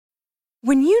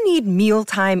When you need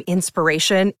mealtime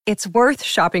inspiration, it's worth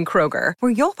shopping Kroger,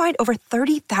 where you'll find over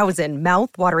 30,000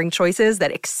 mouth-watering choices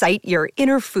that excite your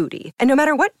inner foodie. And no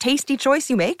matter what tasty choice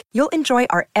you make, you'll enjoy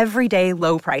our everyday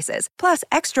low prices, plus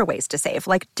extra ways to save,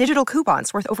 like digital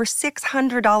coupons worth over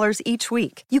 $600 each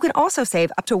week. You can also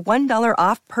save up to $1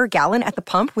 off per gallon at the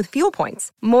pump with fuel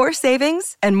points. More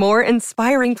savings and more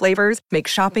inspiring flavors make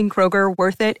shopping Kroger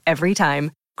worth it every time.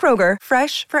 Kroger,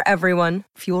 fresh for everyone.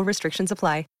 Fuel restrictions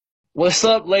apply. What's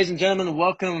up, ladies and gentlemen?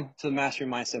 Welcome to the Mastery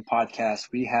Mindset Podcast.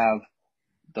 We have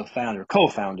the founder,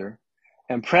 co-founder,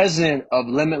 and president of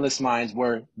Limitless Minds,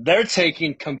 where they're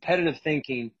taking competitive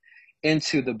thinking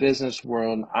into the business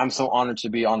world. I'm so honored to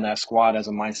be on that squad as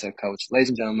a mindset coach. Ladies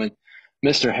and gentlemen,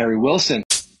 Mr. Harry Wilson.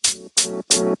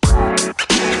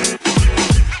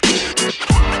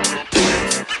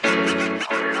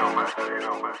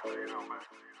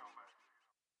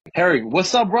 Harry,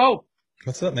 what's up, bro?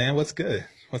 What's up, man? What's good?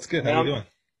 What's good? How you doing?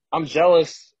 I'm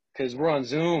jealous because we're on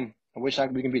Zoom. I wish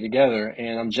we can be together,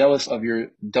 and I'm jealous of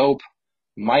your dope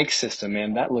mic system,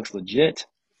 man. That looks legit.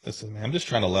 Listen, man, I'm just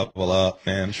trying to level up,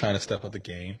 man. I'm trying to step up the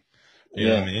game. You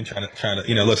know what I mean? Trying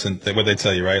to, listen, what they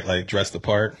tell you, right? Like dress the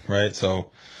part, right?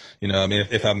 So, I mean,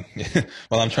 if I'm,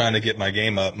 while I'm trying to get my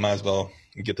game up, might as well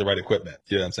get the right equipment.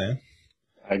 You know what I'm saying?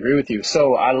 I agree with you.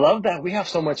 So I love that we have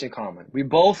so much in common. We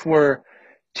both were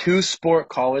two-sport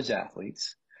college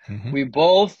athletes. Mm-hmm. We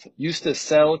both used to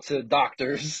sell to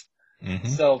doctors,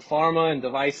 sell pharma and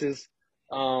devices,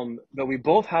 but we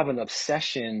both have an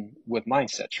obsession with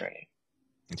mindset training.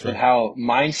 That's right. And how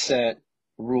mindset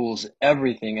rules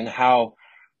everything, and how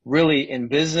really in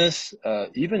business,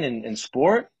 even in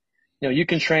sport, you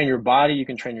can train your body, you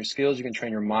can train your skills, you can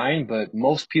train your mind, but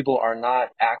most people are not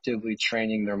actively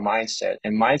training their mindset.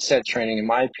 And mindset training, in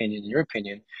my opinion, in your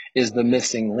opinion, is the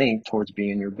missing link towards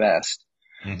being your best.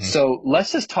 Mm-hmm. So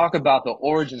let's just talk about the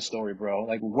origin story, bro.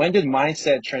 Like, when did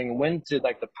mindset training, when did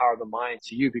the power of the mind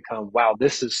to you become, wow,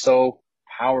 this is so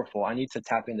powerful, I need to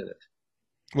tap into this?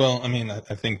 Well, I mean, I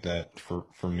think that for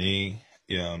me,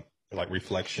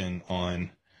 reflection on,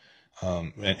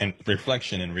 and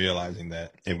reflection and realizing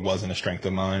that it wasn't a strength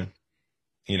of mine,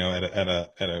 at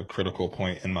a critical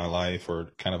point in my life, or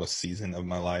kind of a season of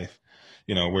my life,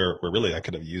 where really I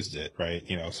could have used it, right?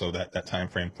 So that time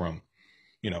frame from,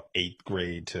 8th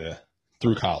grade to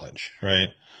through college, right?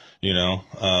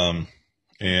 And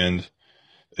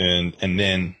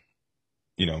then,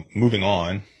 moving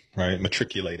on, right?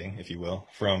 Matriculating, if you will,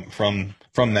 from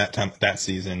that time, that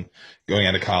season, going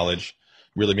out of college,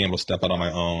 really being able to step out on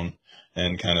my own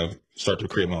and kind of start to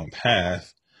create my own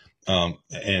path.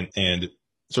 And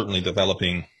certainly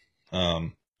developing,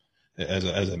 as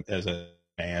a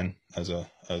man,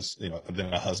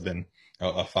 then a husband,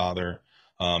 a father,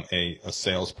 a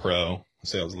sales pro, a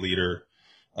sales leader,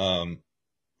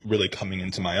 really coming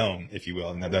into my own, if you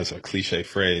will. And that's a cliche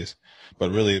phrase,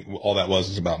 but really all that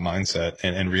was about mindset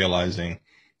and realizing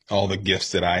all the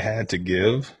gifts that I had to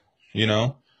give,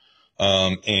 and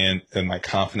my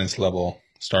confidence level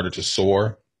started to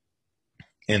soar.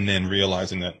 And then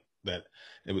realizing that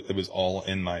it was all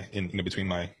between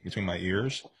my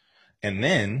ears. And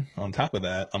then on top of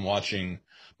that, I'm watching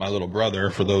my little brother.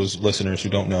 For those listeners who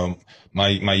don't know, my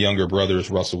younger brother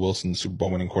is Russell Wilson, Super Bowl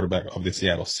winning quarterback of the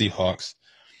Seattle Seahawks.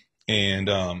 And,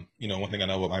 one thing I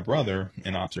know about my brother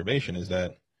in observation is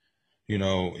that,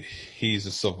 he's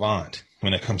a savant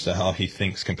when it comes to how he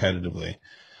thinks competitively.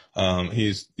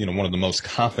 He's, one of the most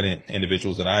confident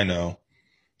individuals that I know.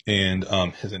 And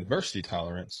his adversity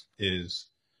tolerance is,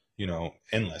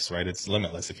 endless, right? It's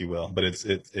limitless, if you will. But it's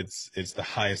the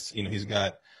highest. He's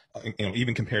got,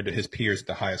 even compared to his peers at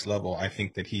the highest level, I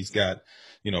think that he's got,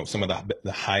 some of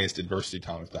the highest adversity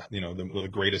tolerance, the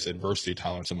greatest adversity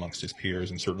tolerance amongst his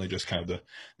peers, and certainly just kind of the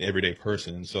everyday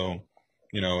person. And so,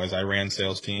 as I ran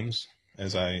sales teams,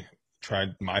 as I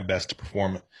tried my best to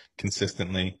perform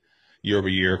consistently year over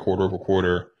year, quarter over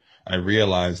quarter, I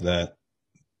realized that,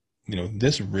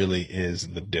 this really is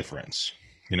the difference.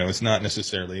 It's not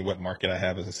necessarily what market I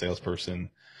have as a salesperson,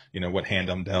 what hand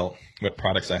I'm dealt, what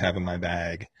products I have in my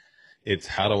bag. It's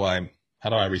how do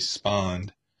I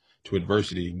respond to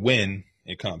adversity when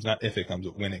it comes, not if it comes,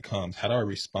 but when it comes. How do I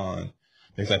respond?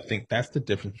 Because I think that's the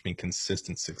difference between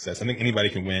consistent success. I think anybody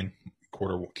can win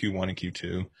Q1 and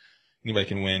Q2. Anybody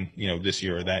can win, this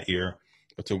year or that year.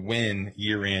 But to win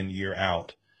year in, year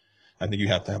out, I think you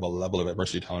have to have a level of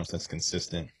adversity tolerance that's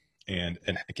consistent. And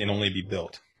it can only be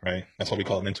built, right? That's what we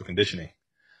call it, mental conditioning.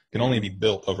 It can only be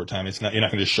built over time. You're not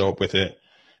going to just show up with it.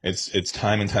 It's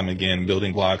time and time again,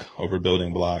 building block over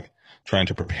building block, trying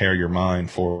to prepare your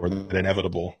mind for the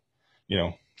inevitable,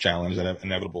 challenge, that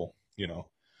inevitable,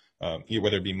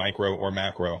 whether it be micro or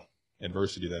macro,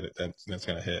 adversity that's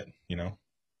going to hit, you know?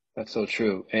 That's so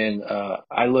true. And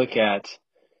I look at,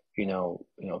 a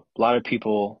lot of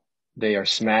people, they are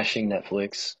smashing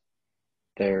Netflix.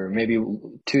 They're maybe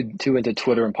too into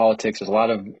Twitter and politics. There's a lot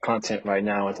of content right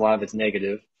now. A lot of it's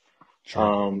negative.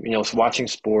 Sure. It's watching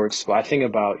sports. But I think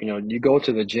about, you go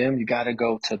to the gym, you got to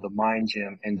go to the mind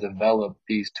gym and develop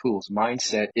these tools.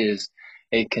 Mindset is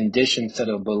a conditioned set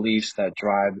of beliefs that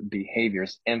drive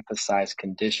behaviors, emphasize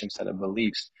conditioned set of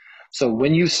beliefs. So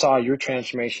when you saw your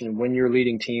transformation, when you're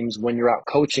leading teams, when you're out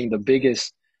coaching the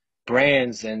biggest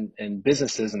brands and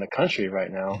businesses in the country right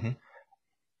now,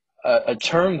 Mm-hmm. a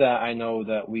term that I know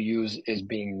that we use is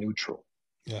being neutral.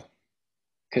 Yeah.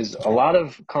 Because a lot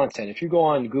of content, if you go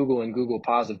on Google and Google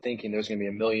positive thinking, there's going to be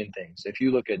a million things. If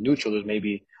you look at neutral, there's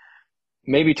maybe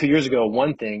 2 years ago,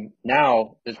 one thing.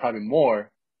 Now there's probably more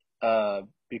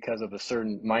because of a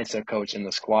certain mindset coach in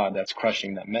the squad that's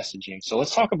crushing that messaging. So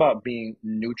let's talk about being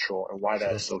neutral and why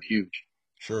that is so huge.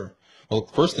 Sure. Well,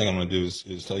 first thing I'm going to do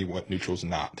is tell you what neutral is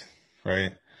not,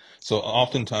 right? So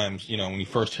oftentimes, when you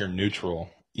first hear neutral,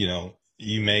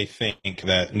 you may think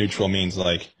that neutral means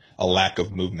like a lack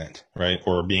of movement, right?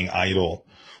 Or being idle,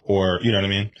 or, you know what I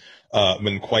mean?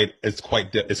 When it's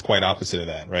quite opposite of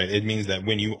that, right? It means that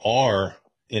when you are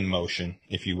in motion,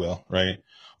 if you will, right?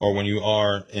 Or when you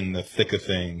are in the thick of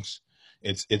things,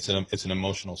 it's an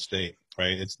emotional state,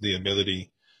 right? It's the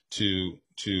ability to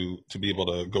be able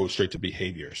to go straight to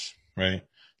behaviors, right?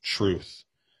 Truth,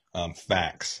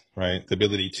 facts, right? The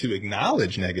ability to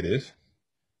acknowledge negative,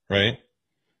 right?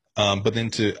 But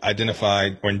then to identify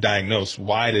or diagnose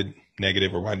why did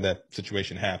negative or why did that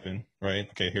situation happen, right?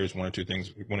 Okay, here's one or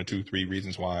two, three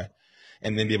reasons why.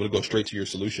 And then be able to go straight to your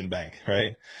solution bank,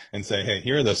 right? And say, hey,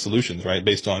 here are the solutions, right?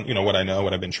 Based on, what I know,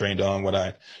 what I've been trained on, what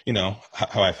I,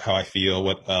 how I feel,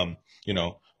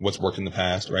 what's worked in the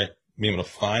past, right? Being able to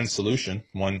find solution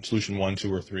one,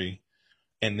 two, or three,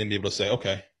 and then be able to say,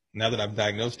 okay, now that I've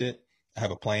diagnosed it, I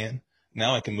have a plan.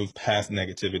 Now I can move past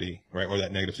negativity, right? Or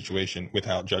that negative situation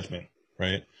without judgment,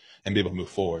 right? And be able to move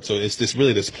forward. So it's this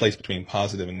place between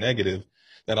positive and negative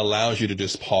that allows you to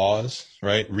just pause,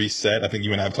 right? Reset. I think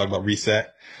you and I have talked about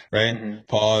reset, right? Mm-hmm.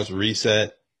 Pause,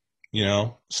 reset,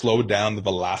 slow down the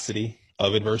velocity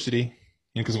of adversity.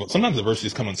 Because sometimes adversity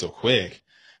is coming so quick,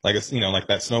 like it's, like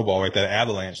that snowball, right? That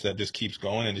avalanche that just keeps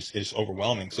going and it's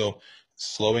overwhelming. So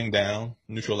slowing down,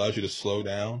 neutral allows you to slow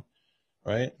down,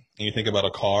 right? And you think about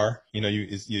a car,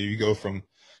 you go from,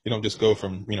 you don't just go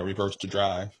from, reverse to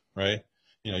drive, right?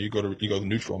 You go to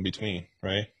neutral in between,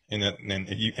 right? And then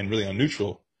and really on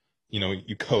neutral,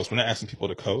 you coast. We're not asking people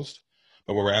to coast,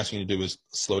 but what we're asking you to do is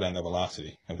slow down the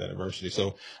velocity of that adversity.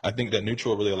 So I think that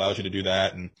neutral really allows you to do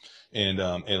that, and it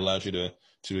allows you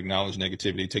to acknowledge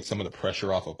negativity, take some of the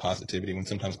pressure off of positivity when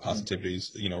sometimes positivity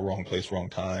is, wrong place, wrong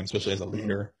time, especially as a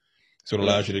leader. So it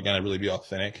allows you to kind of really be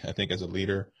authentic, I think, as a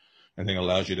leader. I think it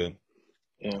allows you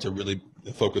to really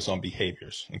focus on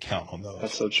behaviors and count on those.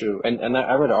 That's so true. And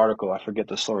I read an article, I forget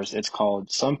the source. It's called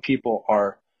 "Some People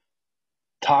Are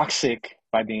Toxic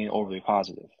by Being Overly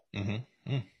Positive."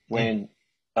 Mm-hmm. Mm-hmm. When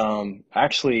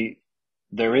actually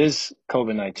there is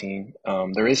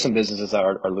COVID-19, there is some businesses that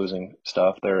are losing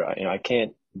stuff. I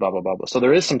can't blah blah blah blah. So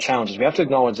there is some challenges. We have to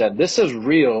acknowledge that this is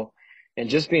real, and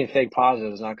just being fake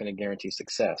positive is not going to guarantee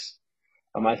success.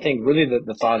 I think really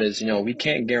the thought is, we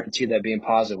can't guarantee that being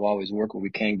positive will always work, but we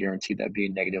can guarantee that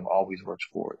being negative always works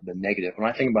for the negative. When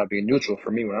I think about being neutral,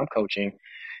 for me, when I'm coaching,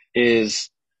 is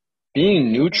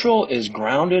being neutral is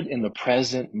grounded in the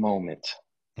present moment.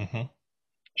 Mm-hmm.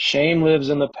 Shame lives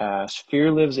in the past, fear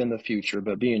lives in the future,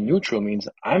 but being neutral means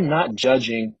I'm not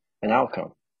judging an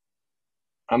outcome.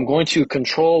 I'm going to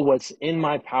control what's in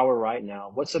my power right now.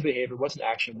 What's a behavior? What's an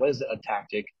action? What is a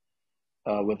tactic?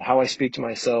 With how I speak to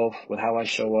myself, with how I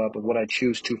show up, with what I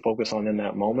choose to focus on in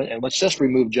that moment. And let's just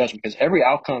remove judgment, because every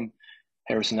outcome,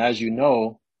 Harrison, as you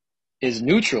know, is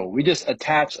neutral. We just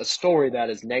attach a story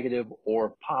that is negative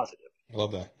or positive. I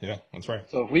love that. Yeah, that's right.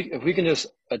 So if we can just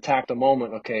attack the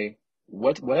moment, okay,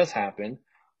 what has happened?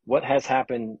 What has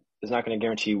happened is not going to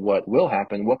guarantee what will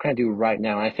happen. What can I do right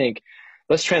now? And I think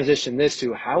let's transition this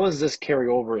to how does this carry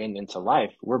over into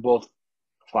life? We're both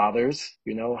fathers,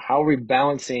 how are we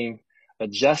balancing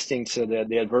adjusting to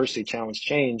the adversity, challenge,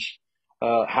 change?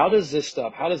 How does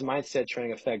mindset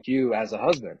training affect you as a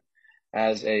husband,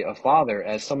 as a father,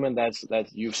 as someone that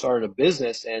you've started a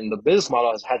business and the business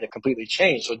model has had to completely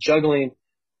change? So juggling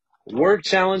work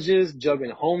challenges,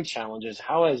 juggling home challenges,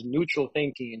 how has neutral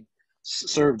thinking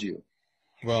served you?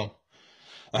 Well,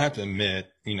 I have to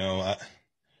admit,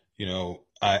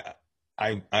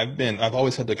 I've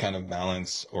always had to kind of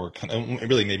balance, or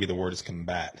really maybe the word is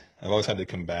combat. I've always had to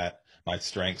combat my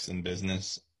strengths in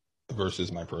business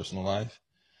versus my personal life,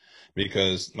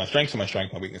 because my strengths are my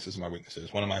strengths, my weaknesses are my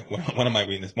weaknesses. One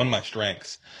of my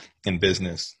strengths in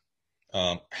business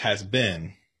has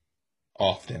been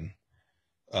often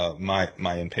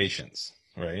my impatience,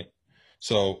 right?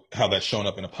 So how that's shown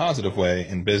up in a positive way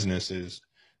in business is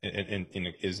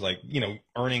is like,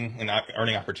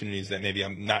 earning opportunities that maybe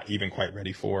I'm not even quite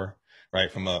ready for,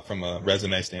 right? From a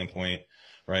resume standpoint,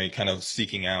 right? Kind of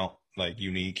seeking out like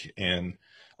unique and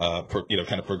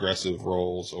kind of progressive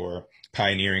roles, or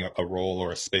pioneering a role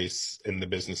or a space in the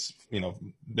business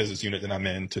unit that I'm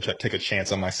in, to take a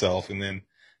chance on myself, and then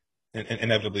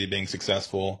inevitably being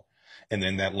successful, and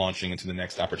then that launching into the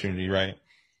next opportunity, right?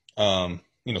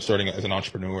 Starting as an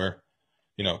entrepreneur,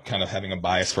 kind of having a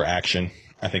bias for action,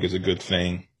 I think is a good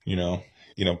thing,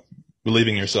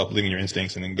 believing in yourself, believing in your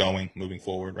instincts, and then moving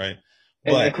forward, right?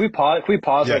 And But if we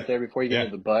pause yeah, right there before you get yeah,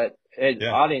 into the but,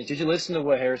 yeah, audience, did you listen to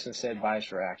what Harrison said, bias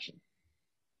for action?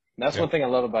 And that's yeah, one thing I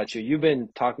love about you. You've been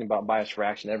talking about bias for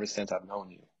action ever since I've known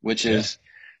you, which yeah, is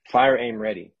fire, aim,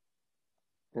 ready.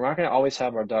 We're not going to always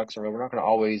have our ducks in a row. We're not going to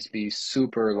always be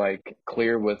super like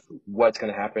clear with what's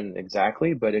going to happen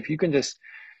exactly. But if you can just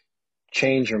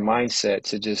change your mindset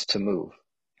to move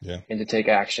yeah. and to take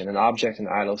action, an object in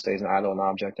idle stays in idle, an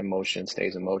object in motion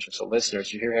stays in motion. So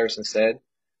listeners, you hear Harrison said,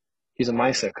 he's a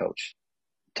mindset coach.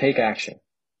 Take action.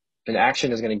 And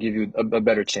action is going to give you a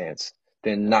better chance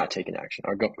than not taking action.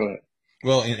 Or go ahead.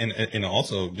 Well, and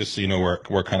also, just so you know,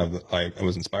 where kind of like I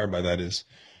was inspired by that is,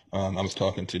 I was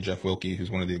talking to Jeff Wilke, who's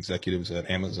one of the executives at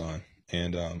Amazon,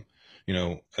 and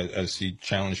as he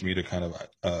challenged me to kind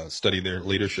of study their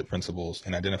leadership principles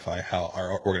and identify how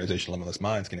our organization, Limitless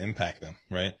Minds, can impact them,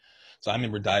 right? So I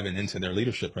remember diving into their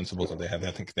leadership principles that they have.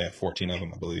 I think they have 14 of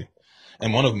them, I believe,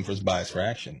 and one of them was bias for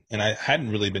action. And I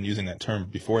hadn't really been using that term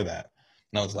before that,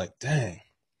 and I was like, dang.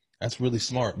 That's really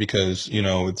smart, because, and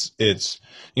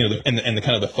the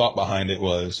kind of the thought behind it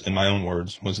was, in my own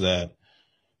words, was that,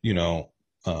 you know,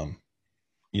 um,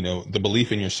 the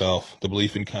belief in yourself, the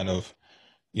belief in kind of,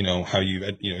 how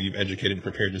you've educated and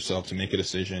prepared yourself to make a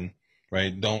decision,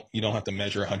 right? You don't have to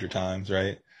measure 100 times,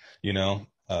 right? You know,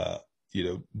 uh,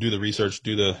 do the research,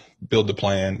 build the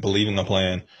plan, believe in the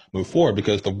plan, move forward,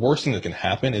 because the worst thing that can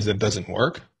happen is it doesn't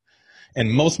work.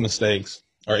 And most mistakes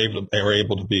are able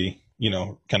to be,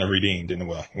 kind of redeemed in a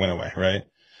way, went away, right?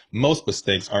 Most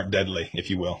mistakes aren't deadly,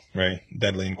 if you will, right?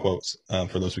 Deadly in quotes,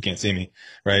 for those who can't see me,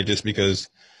 right? Just because,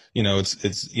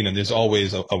 there's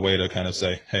always a way to kind of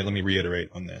say, hey, let me reiterate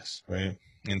on this, right?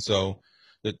 And so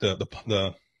the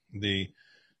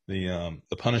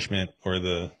punishment, or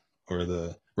the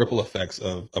ripple effects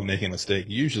of making a mistake,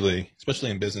 usually,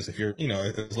 especially in business, if you're,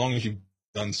 as long as you've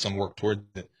done some work toward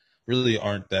it, really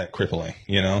aren't that crippling,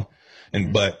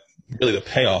 but really the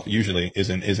payoff usually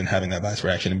isn't having that bias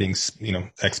reaction and being,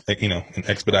 and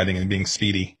expediting and being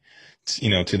speedy,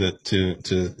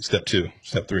 to step 2,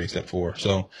 step 3, step 4.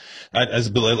 So I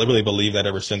really believe that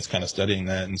ever since kind of studying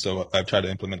that. And so I've tried to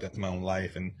implement that in my own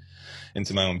life and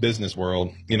into my own business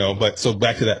world, but so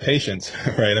back to that patience,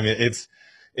 right? I mean, it's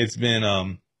been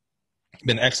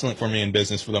excellent for me in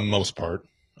business for the most part.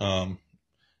 But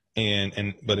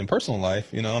in personal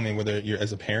life, I mean, whether you're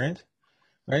as a parent,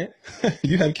 right?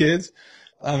 You have kids.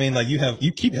 I mean, like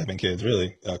you keep having kids,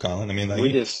 really, Colin. I mean, like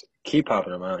We just keep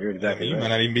popping them out. You're exactly you right. might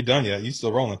not even be done yet. You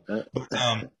still rolling. But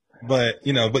how, as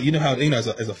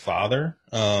a father,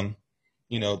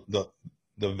 the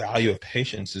value of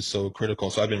patience is so critical.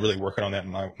 So I've been really working on that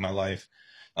in my life.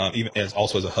 Even as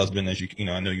a husband, as I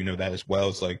know that as well.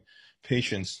 It's like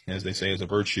patience, as they say, is a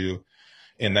virtue.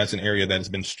 And that's an area that has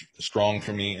been strong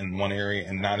for me in one area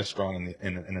and not as strong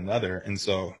in another. And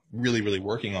so really, really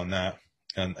working on that,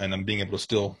 and I'm being able to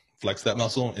still flex that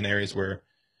muscle in areas where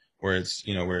it's,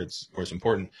 where it's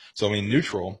important. So, I mean,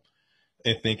 neutral,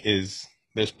 I think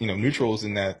there's, neutral is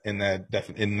in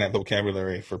that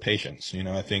vocabulary for patience.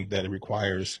 I think that it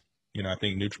requires, I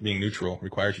think being neutral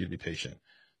requires you to be patient.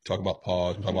 We talk about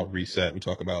pause, we talk about reset, we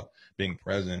talk about being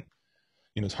present.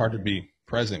 It's hard to be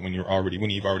present when you've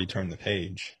already turned the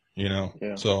page,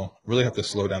 Yeah. So really have to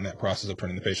slow down that process of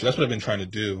turning the page. So that's what I've been trying to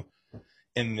do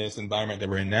in this environment that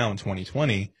we're in now in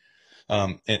 2020.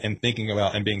 And thinking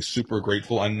about and being super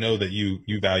grateful. I know that you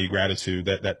value gratitude,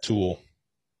 that tool.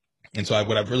 And so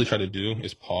what I've really tried to do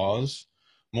is pause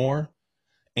more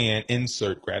and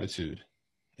insert gratitude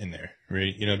in there,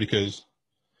 right? Because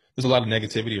there's a lot of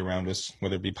negativity around us,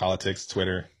 whether it be politics,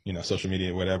 Twitter, social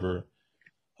media, whatever.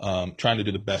 Trying to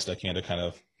do the best I can to kind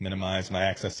of minimize my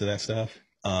access to that stuff,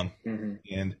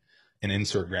 and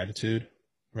insert gratitude,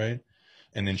 right?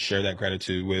 And then share that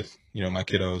gratitude with, my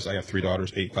kiddos. I have 3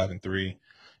 daughters, 8, 5, and 3.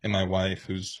 and my wife,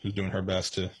 who's doing her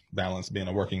best to balance being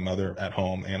a working mother at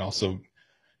home and also,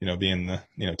 being the,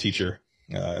 teacher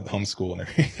at the homeschool and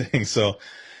everything. So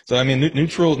I mean,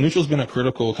 neutral's been a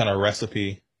critical kind of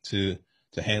recipe to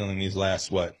handling these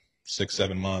last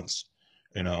 6-7 months,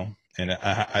 and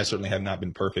I certainly have not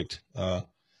been perfect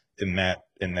in that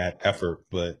effort,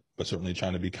 but certainly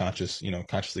trying to be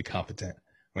consciously competent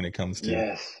when it comes to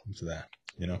that.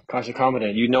 Consciously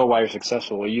competent. You know why you're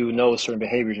successful. You know certain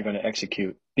behaviors you're going to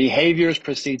execute. Behaviors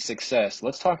precede success.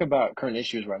 Let's talk about current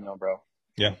issues right now, bro.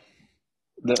 Yeah.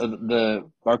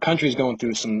 Our country is going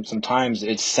through some times.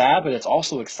 It's sad, but it's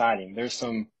also exciting. There's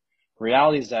some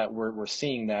realities that we're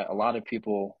seeing that a lot of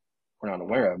people were not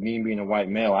aware of. Me being a white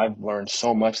male, I've learned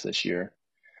so much this year.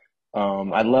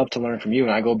 I'd love to learn from you.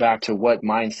 And I go back to what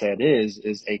mindset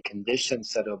is a conditioned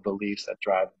set of beliefs that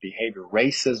drive behavior.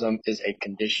 Racism is a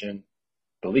conditioned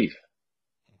belief.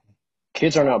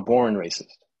 Kids are not born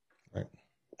racist. Right.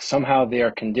 Somehow they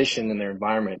are conditioned in their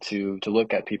environment to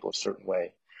look at people a certain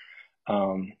way.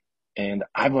 And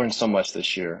I've learned so much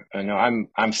this year. I know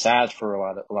I'm sad for a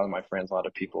lot of my friends, a lot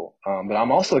of people. But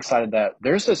I'm also excited that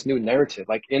there's this new narrative.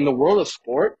 Like in the world of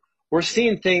sport, we're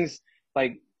seeing things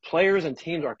like players and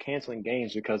teams are canceling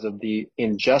games because of the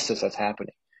injustice that's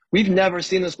happening. We've never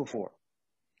seen this before.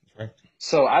 Right.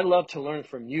 So I'd love to learn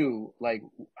from you, like,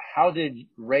 how did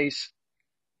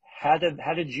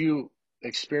you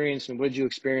experience, and what did you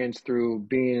experience through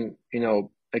being,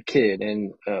 a kid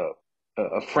and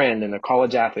a friend and a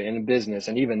college athlete and a business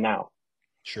and even now?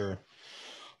 Sure.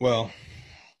 Well,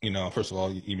 first of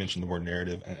all, you mentioned the word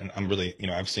narrative, and I'm really,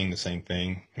 I've seen the same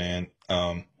thing, man.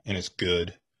 And it's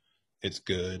good. It's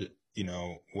good.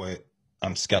 What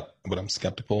I'm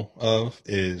skeptical of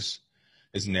is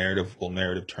narrative. Will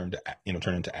narrative turn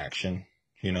into action?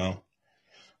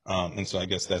 And so I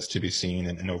guess that's to be seen,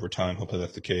 and over time, hopefully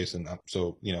that's the case. And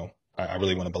so, I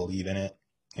really want to believe in it,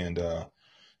 and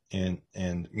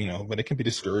but it can be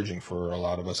discouraging for a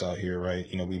lot of us out here, right?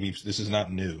 This is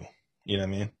not new. You know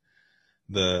what I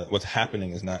mean? What's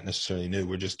happening is not necessarily new.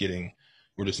 We're just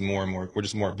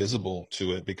more visible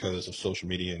to it because of social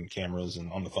media and cameras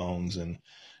and on the phones and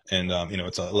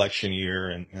it's an election year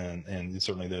and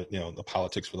certainly the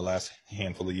politics for the last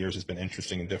handful of years has been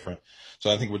interesting and different.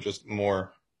 So I think we're just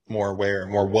more aware,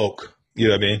 more woke. You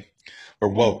know what I mean? We're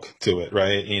woke to it,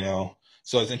 right?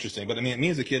 So it's interesting. But I mean, me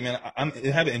as a kid, man, I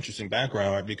have an interesting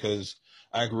background, right? Because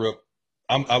I grew up.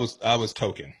 I was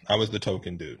token. I was the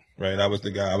token dude, right? I was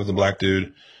the guy. I was the black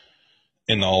dude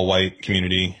in the all white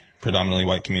community, predominantly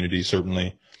white community,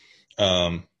 certainly.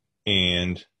 And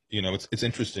it's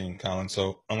interesting, Colin.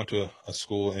 So I went to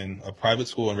a private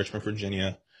school in Richmond,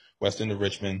 Virginia, west end of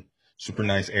Richmond, super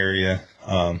nice area,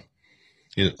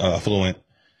 affluent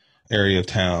area of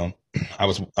town. I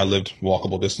lived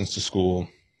walkable distance to school.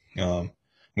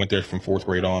 Went there from 4th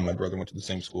grade on. My brother went to the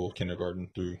same school, kindergarten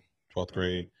through 12th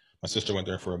grade. My sister went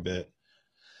there for a bit.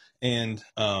 And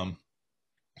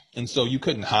so you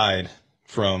couldn't hide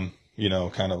from,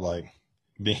 kind of like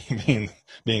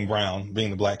being brown, being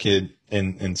the black kid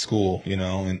in school,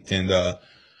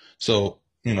 so,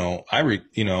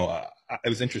 it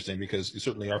was interesting because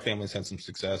certainly our family's had some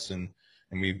success and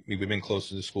we've been close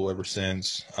to the school ever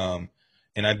since.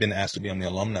 And I've been asked to be on the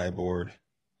alumni board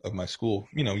of my school,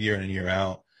 year in and year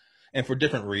out. And for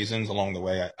different reasons along the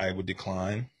way, I would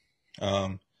decline.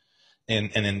 And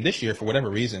then this year, for whatever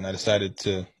reason, I decided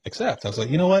to accept. I was like,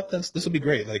 you know what, this will be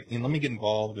great. Like, let me get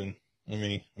involved and let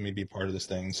me be part of this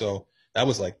thing. So that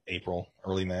was like April,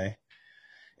 early May.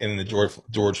 And then the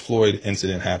George Floyd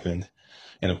incident happened.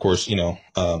 And of course,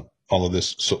 all of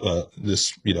this,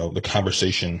 the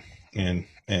conversation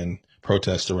and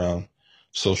protest around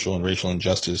social and racial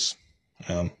injustice,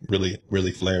 really,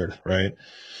 really flared. Right.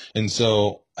 And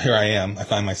so here I am, I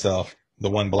find myself the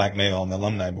one black male on the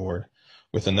alumni board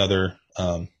with another,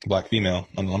 black female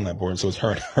on the alumni board. So it's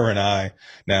her and I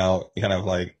now kind of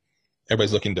like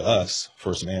everybody's looking to us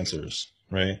for some answers.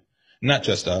 Right. Not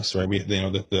just us, right?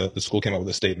 The school came up with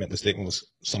a statement. The statement was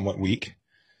somewhat weak.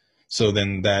 So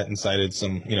then that incited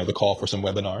some, the call for some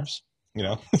webinars,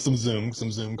 some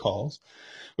Zoom calls,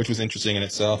 which was interesting in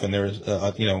itself. And there was,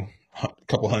 a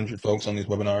couple hundred folks on these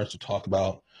webinars to talk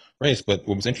about race. But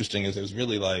what was interesting is it was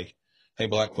really like, hey,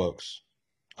 black folks,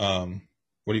 tell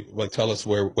us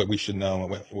what we should know and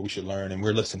what we should learn. And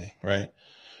we're listening, right?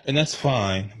 And that's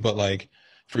fine. But like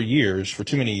for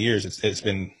too many years, it's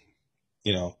been,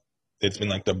 it's been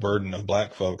like the burden of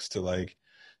black folks to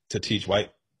teach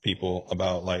white people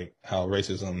about like how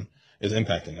racism is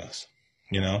impacting us,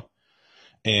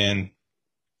 and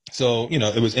so,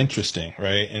 it was interesting.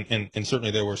 Right. And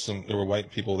certainly there were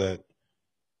white people that,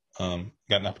 got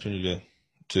an opportunity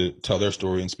to tell their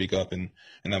story and speak up, and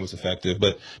that was effective.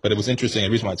 But it was interesting. The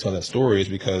reason why I tell that story is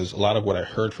because a lot of what I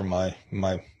heard from my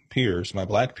peers, my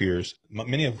Black peers,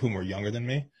 many of whom were younger than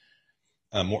me,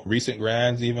 more recent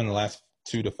grads, even the last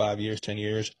 2 to 5 years, 10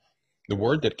 years, the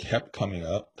word that kept coming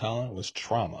up, Colin, was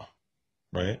trauma,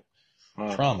 right?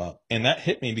 Wow. Trauma. And that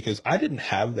hit me because I didn't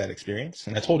have that experience.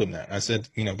 And I told him that. I said,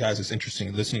 guys, it's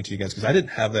interesting listening to you guys because I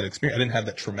didn't have that experience. I didn't have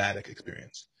that traumatic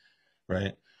experience,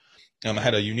 right? I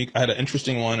had an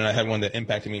interesting one, and I had one that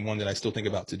impacted me, one that I still think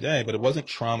about today, but it wasn't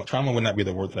trauma. Trauma would not be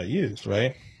the word that I used,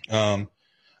 right?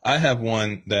 I have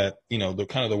one that, the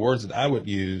kind of the words that I would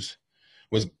use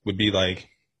would be like,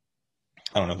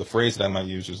 I don't know, the phrase that I might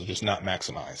use was just not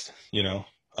maximized,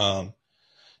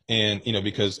 and,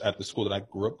 because at the school that I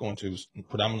grew up going to was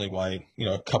predominantly white,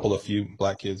 a couple of few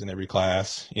Black kids in every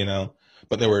class,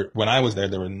 but when I was there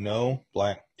were no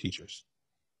Black teachers,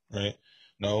 right?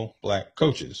 No Black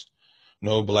coaches,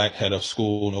 no Black head of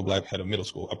school, no Black head of middle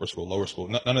school, upper school, lower school,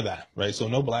 none of that, right? So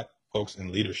no Black folks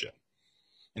in leadership.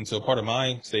 And so part of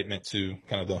my statement to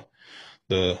kind of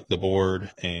the board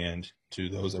and to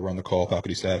those that were on the call,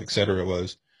 faculty, staff, et cetera,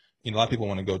 was, a lot of people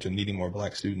want to go to needing more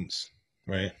Black students,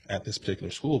 right, at this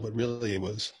particular school, but really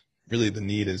the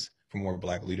need is for more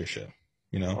Black leadership,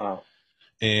 Wow.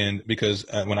 And because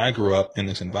when I grew up in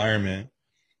this environment,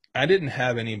 I didn't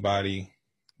have anybody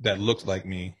that looked like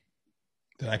me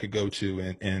that I could go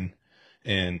to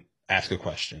and ask a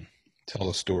question, tell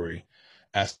a story,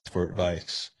 ask for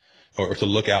advice, or to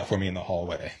look out for me in the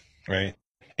hallway, right?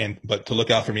 But to look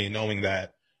out for me knowing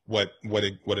that what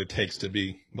it takes to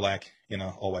be Black in a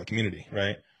all white community,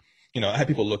 right? I had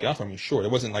people look out for me. Sure,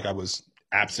 it wasn't like I was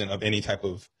absent of any type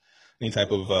of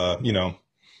love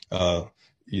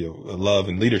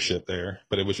and leadership there,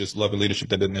 but it was just love and leadership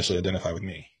that didn't necessarily identify with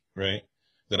me, right?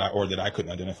 That I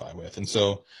couldn't identify with. And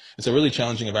so it's a really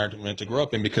challenging environment to grow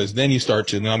up in, because then you start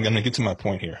to, now I'm going to get to my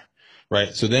point here,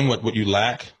 right? So then what you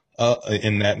lack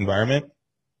in that environment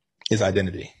is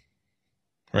identity,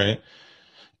 right?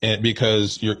 And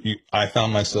because I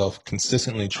found myself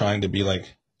consistently trying to be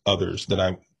like other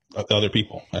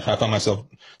people. I found myself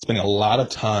spending a lot of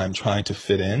time trying to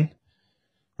fit in,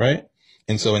 right?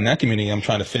 And so in that community, I'm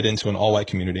trying to fit into an all white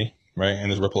community, right? And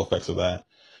there's ripple effects of that.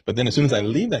 But then as soon as I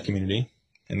leave that community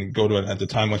and go to, at the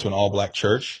time, went to an all Black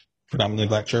church, predominantly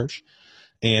Black church,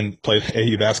 and played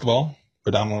AAU basketball,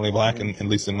 predominantly Black, and at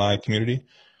least in my community.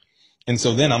 And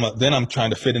so then I'm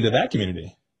trying to fit into that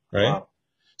community, right? Wow.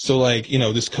 So like,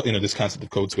 this concept of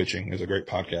code switching. There's a great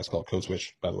podcast called Code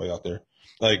Switch, by the way, out there.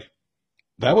 Like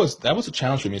that was a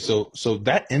challenge for me. So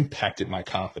that impacted my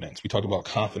confidence. We talked about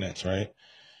confidence, right?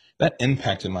 That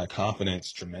impacted my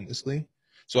confidence tremendously.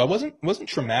 So I wasn't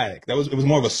traumatic. It was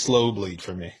more of a slow bleed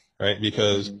for me, right?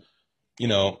 Because,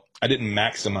 I didn't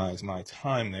maximize my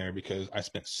time there because I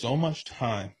spent so much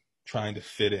time trying to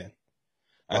fit in.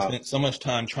 Wow. I spent so much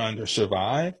time trying to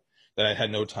survive that I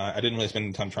had no time. I didn't really spend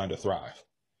any time trying to thrive.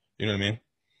 You know what I mean?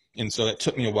 And so it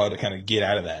took me a while to kind of get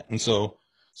out of that. And so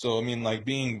I mean, like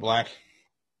being Black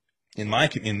in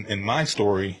my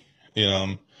story,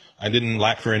 I didn't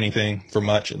lack for anything, for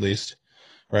much at least,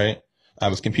 right? I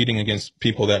was competing against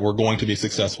people that were going to be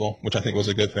successful, which I think was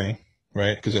a good thing,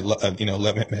 right? Because it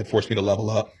had forced me to level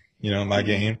up, in my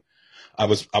game. I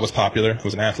was popular. I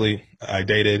was an athlete. I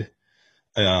dated.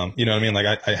 You know what I mean?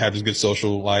 Like I had this good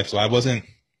social life, so I wasn't,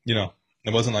 it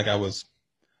wasn't like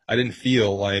I didn't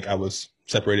feel like I was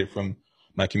separated from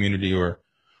my community or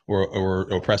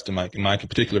oppressed in my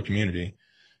particular community.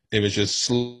 It was just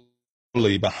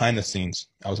slowly behind the scenes.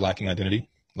 I was lacking identity,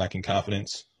 lacking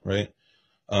confidence, right?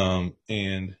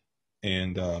 And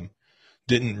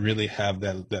didn't really have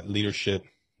that leadership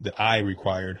that I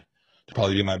required to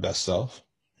probably be my best self,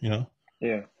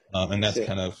 Yeah. And that's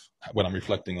kind of what I'm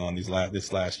reflecting on this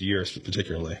last year,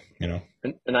 particularly,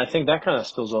 And I think that kind of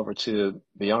spills over to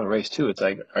the young race too. It's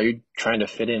like, are you trying to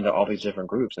fit into all these different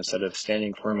groups instead of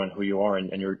standing firm on who you are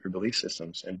and your belief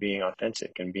systems and being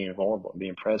authentic and being vulnerable and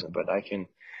being present? But I can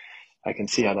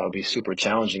see how that would be super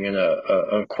challenging. And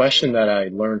a question that I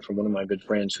learned from one of my good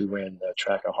friends who ran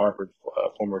track at Harvard,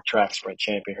 former track sprint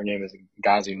champion. Her name is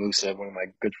Ghazi Musa, one of my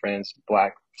good friends,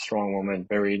 Black, strong woman,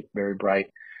 very, very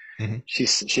bright. Mm-hmm.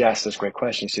 She asked this great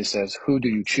question. She says, who do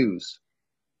you choose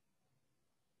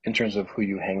in terms of who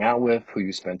you hang out with, who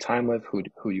you spend time with,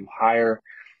 who you hire?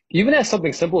 Even as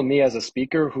something simple, me as a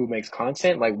speaker who makes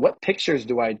content, like what pictures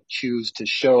do I choose to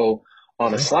show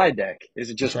on a slide deck?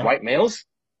 Is it just white males?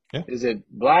 Yeah. Is it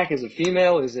Black? Is it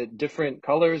female? Is it different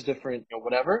colors, different,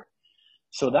 whatever?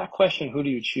 So that question, who do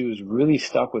you choose, really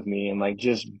stuck with me. And like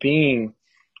just being,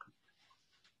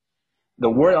 the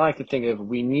word I like to think of,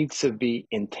 we need to be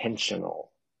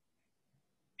intentional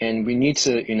And we need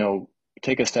to,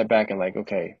 take a step back and like,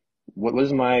 okay, what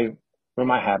are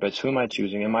my habits? Who am I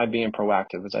choosing? Am I being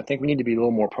proactive? Because I think we need to be a little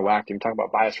more proactive. We talk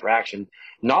about bias reaction.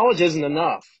 Knowledge isn't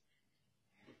enough.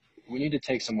 We need to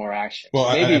take some more action. Well,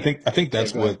 I think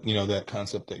that's what, that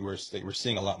concept that we're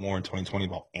seeing a lot more in 2020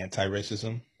 about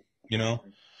anti-racism.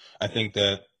 I think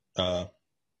that,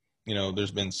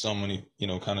 there's been so many,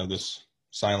 kind of this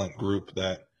silent group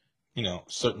that,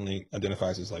 certainly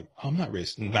identifies as like, oh, I'm not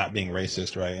being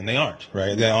racist, right? And they aren't,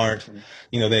 right? They aren't,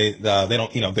 they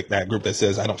don't, that group that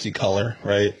says, I don't see color,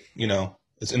 right?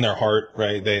 It's in their heart,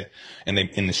 right? And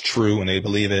it's true and they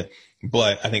believe it.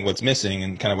 But I think what's missing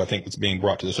and kind of I think what's being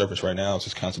brought to the surface right now is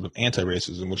this concept of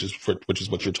anti-racism, which is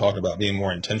what you're talking about, being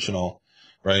more intentional,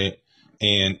 right?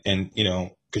 And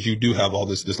because you do have all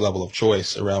this level of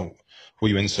choice around who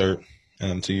you insert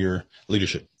to your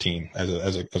leadership team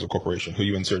as a corporation, who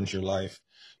you insert into your life,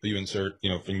 who you insert,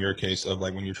 in your case of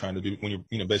like when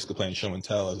you're basically playing show and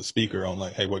tell as a speaker on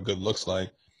like, hey, what good looks like.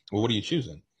 Well, what are you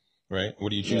choosing, right?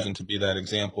 What are you choosing to be that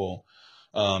example?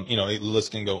 The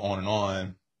list can go on and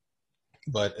on,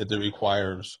 but it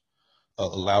requires a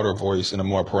louder voice and a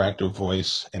more proactive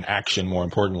voice and action, more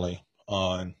importantly,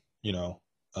 on,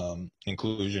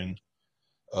 inclusion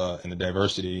and the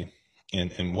diversity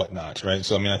and whatnot, right?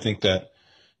 So, I think that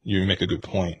you make a good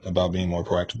point about being more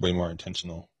proactive, being more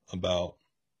intentional about,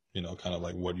 kind of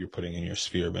like what you're putting in your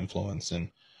sphere of influence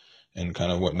and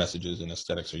kind of what messages and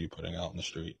aesthetics are you putting out in the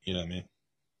street? You know what I mean?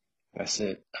 That's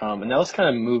it. And now let's kind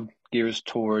of move gears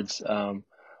towards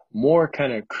more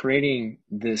kind of creating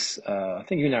this. I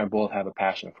think you and I both have a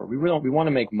passion for. We want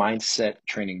to make mindset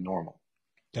training normal.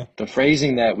 Yeah. The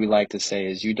phrasing that we like to say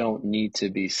is you don't need to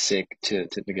be sick to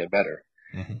get better.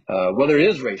 Mm-hmm. Whether it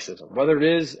is racism, whether it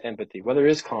is empathy, whether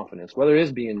it is confidence, whether it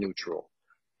is being neutral.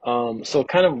 So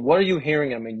kind of what are you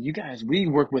hearing? I mean, you guys, we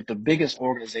work with the biggest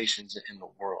organizations in the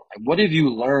world. Like, what have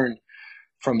you learned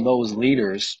from those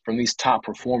leaders, from these top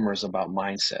performers about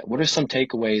mindset? What are some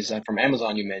takeaways from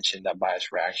Amazon? You mentioned that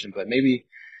bias reaction, but maybe,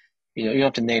 you don't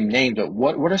have to name names, but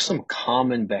what are some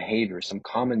common behaviors, some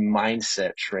common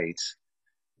mindset traits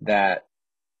that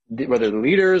whether the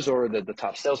leaders or the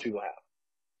top salespeople have?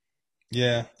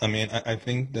 Yeah. I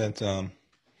think that,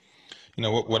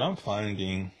 what I'm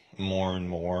finding more and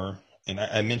more, and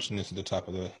I mentioned this at the top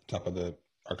of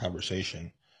our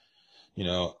conversation,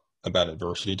 about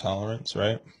adversity tolerance,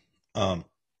 right? I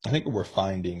think what we're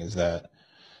finding is that,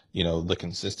 the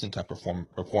consistent type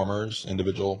performers,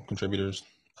 individual contributors,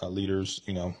 leaders,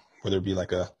 whether it be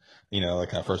like a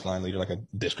first line leader, like a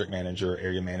district manager,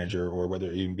 area manager, or whether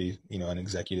it even be, an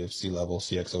executive C-level,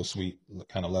 CXO suite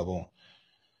kind of level,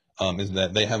 is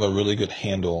that they have a really good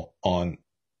handle on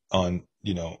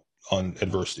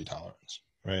adversity tolerance,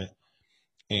 right?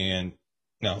 And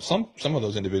now some of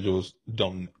those individuals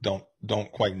don't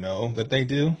quite know that they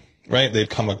do, right? They've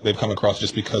come across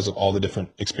just because of all the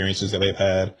different experiences that they've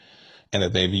had and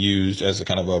that they've used as a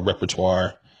kind of a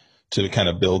repertoire to kind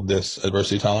of build this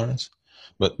adversity tolerance.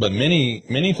 But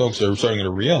many folks are starting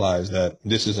to realize that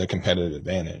this is a competitive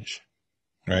advantage,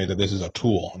 right? That this is a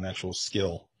tool, an actual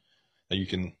skill that you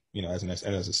can, as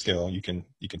a skill, you can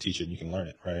teach it, you can learn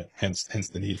it, right? Hence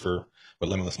the need for what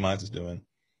Limitless Minds is doing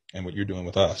and what you're doing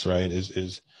with us, right?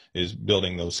 Is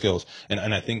building those skills.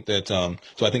 And I think that,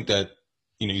 so I think that,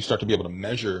 you start to be able to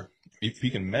measure, if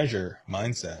you can measure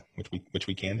mindset, which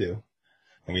we can do,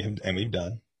 and we've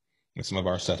done with some of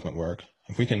our assessment work.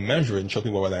 If we can measure it and show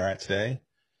people where they're at today,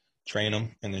 train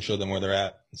them, and then show them where they're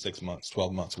at in 6 months,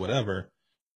 12 months, whatever,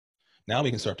 now we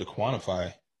can start to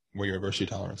quantify where your adversity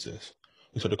tolerance is.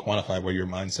 We start to quantify where your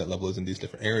mindset level is in these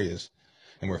different areas.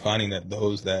 And we're finding that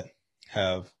those that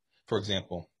have, for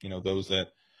example, those that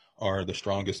are the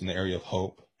strongest in the area of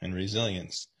hope and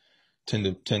resilience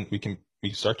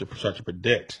we start to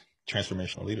predict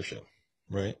transformational leadership,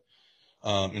 right?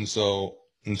 And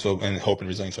hope and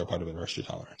resilience are part of adversity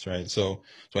tolerance, right? So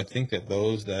I think that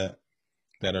those that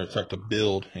start to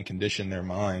build and condition their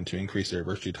mind to increase their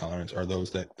adversity tolerance are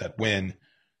those that win,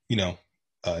 in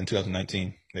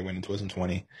 2019, they win in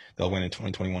 2020, they'll win in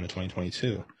 2021 and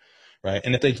 2022, right?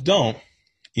 And if they don't,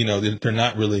 they're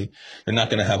not going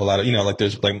to have a lot of,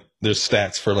 there's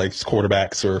stats for like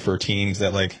quarterbacks or for teams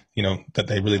that that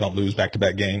they really don't lose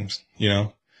back-to-back games,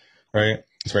 right?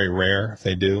 It's very rare if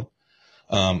they do.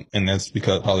 And that's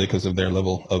probably because of their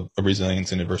level of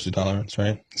resilience and adversity tolerance,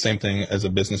 right? Same thing as a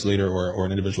business leader or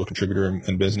an individual contributor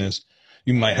in business.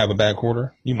 You might have a bad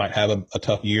quarter. You might have a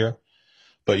tough year,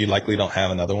 but you likely don't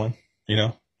have another one,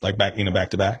 back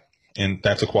to back. And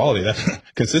that's a quality. That's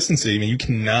consistency. You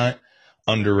cannot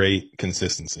underrate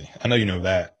consistency. I know you know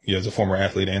that, as a former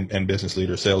athlete and business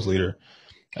leader, sales leader,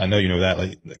 I know you know that.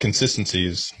 Like consistency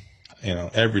is,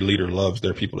 every leader loves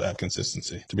their people to have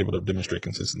consistency, to be able to demonstrate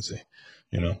consistency.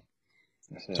 You know.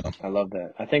 That's it. So I love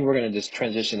that. I think we're going to just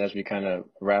transition as we kind of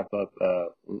wrap up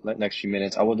next few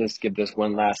minutes. I will just give this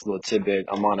one last little tidbit.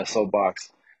 I'm on a soapbox.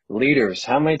 Leaders,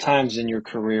 how many times in your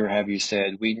career have you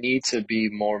said, we need to be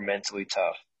more mentally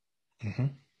tough? mm-hmm.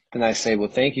 And I say, well,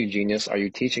 thank you, genius. Are you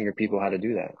teaching your people how to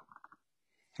do that?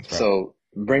 That's right. So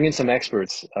bring in some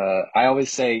experts. I always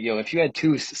say, if you had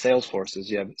two sales forces,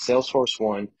 you have Salesforce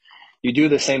one, you do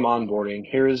the same onboarding.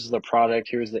 Here's the product,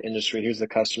 here's the industry, here's the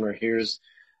customer, here's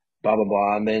blah, blah,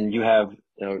 blah. And then you have,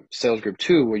 sales group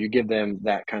two, where you give them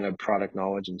that kind of product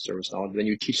knowledge and service knowledge. Then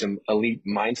you teach them elite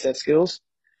mindset skills.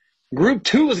 Group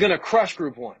two is going to crush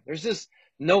group one. There's just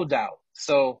no doubt.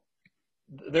 So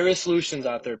there is solutions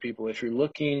out there, people. If you're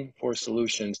looking for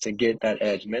solutions to get that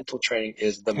edge, mental training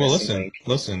is the missing link.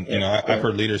 Listen, Yeah, I've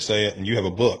heard leaders say it, and you have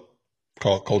a book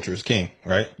called Culture is King,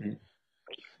 right?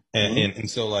 Mm-hmm. And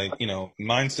so like,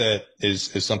 mindset is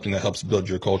something that helps build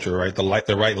your culture, right?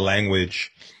 The right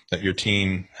language that your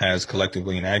team has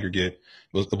collectively in aggregate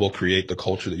will create the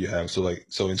culture that you have. So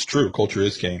it's true. Culture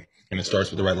is king, and it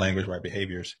starts with the right language, right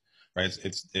behaviors, right?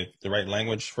 It's the right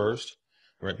language first,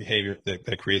 the right behavior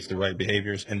that creates the right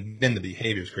behaviors, and then the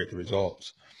behaviors create the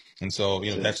results. And so,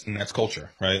 that's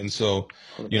culture, right? And so,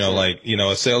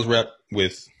 100%. a sales rep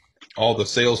with all the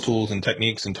sales tools and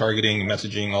techniques and targeting and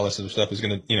messaging, all that sort of stuff is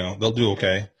going to, they'll do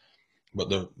okay.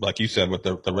 But like you said, with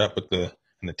the rep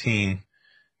and the team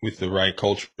with the right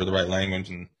culture, the right language,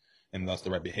 and thus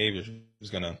the right behaviors is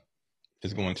going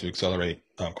to accelerate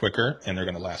quicker, and they're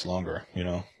going to last longer.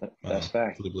 That's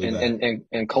fact. Really believe that.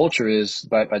 And culture is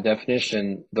by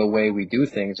definition the way we do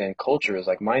things, and culture is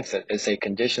like mindset. It's a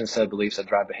conditioned set of beliefs that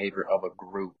drive behavior of a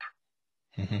group.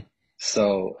 Mm-hmm.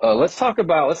 So let's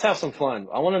have some fun.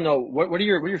 I want to know what are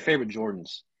your favorite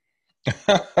Jordans?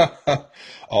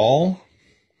 all.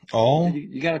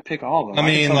 You got to pick all of them. I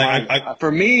mean, like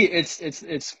for me, it's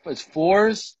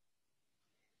fours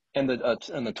and the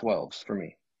 12s for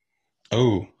me.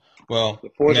 Oh, well, The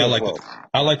fours I and the like 12s.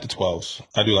 I like the 12s.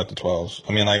 I do like the 12s.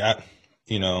 I mean,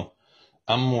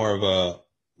 I'm more of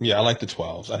I like the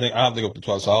 12s. I think I'll have to go with the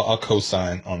 12s. So I'll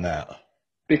co-sign on that.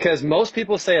 Because most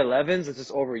people say 11s, it's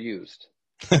just overused.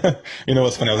 You know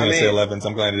what's funny? I was going to say 11s.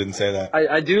 I'm glad I didn't say that.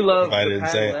 I do love the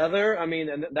patent leather. I mean,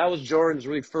 and that was Jordan's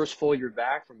really first full year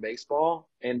back from baseball,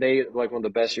 and they like one of the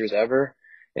best years ever.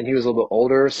 And he was a little bit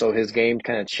older, so his game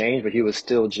kind of changed, but he was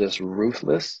still just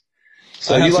ruthless.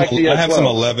 So I have some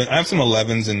 11. I have some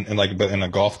 11s in a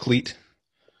golf cleat.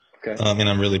 Okay. And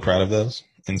I'm really proud of those.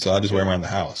 And so I just wear them around the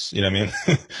house. You know what I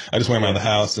mean? I just wear them around the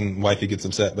house, and wifey gets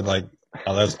upset, but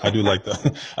I do like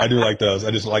those.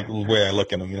 I just like the way I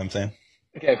look at them. You know what I'm saying?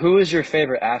 Okay. Who is your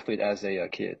favorite athlete as a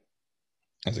kid?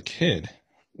 As a kid?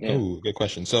 Yeah. Oh, good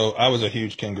question. So I was a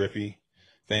huge Ken Griffey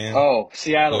fan. Oh,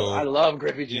 Seattle. I love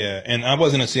Griffey Jr. Yeah. And I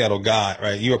wasn't a Seattle guy,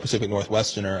 right? You were a Pacific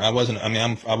Northwesterner.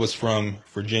 I was from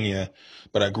Virginia,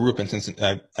 but I grew up in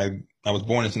Cincinnati. I was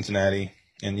born in Cincinnati,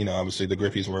 and, obviously the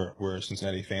Griffeys were a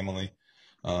Cincinnati family.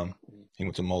 He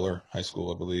went to Moeller High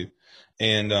School, I believe.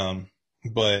 And,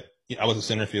 but I was a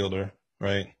center fielder,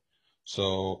 right?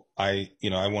 So I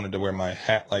wanted to wear my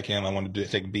hat like him. I wanted to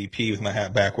take BP with my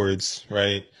hat backwards,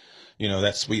 right?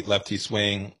 That sweet lefty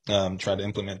swing, tried to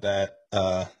implement that,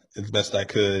 as best I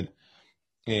could.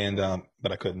 And,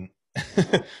 but I couldn't.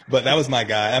 But that was my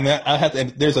guy. I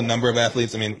mean, there's a number of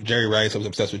athletes. I mean, Jerry Rice, I was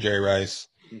obsessed with Jerry Rice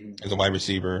as a wide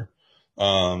receiver.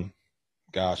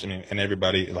 Gosh, I mean, and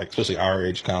everybody, like, especially our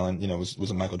age, Colin,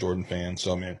 was a Michael Jordan fan.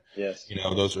 So, I mean, yes,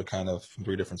 those are kind of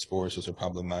three different sports. Those are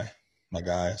probably my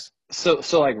guys. So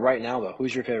like right now though,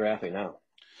 who's your favorite athlete now?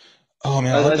 Oh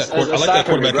man, I like that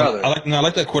quarterback. I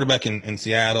like that quarterback in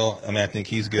Seattle. I mean, I think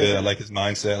he's good. I like his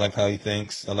mindset. I like how he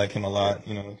thinks. I like him a lot.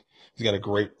 He's got a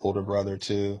great older brother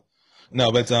too.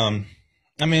 No, but I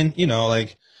mean,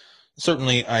 like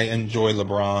certainly I enjoy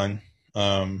LeBron.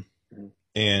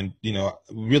 And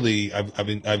really,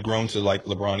 I've grown to like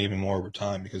LeBron even more over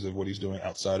time because of what he's doing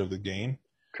outside of the game.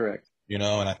 Correct. And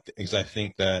I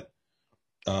think that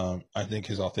I think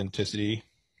his authenticity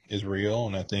is real,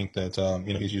 and I think that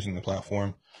he's using the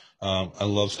platform. I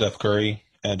love Steph Curry,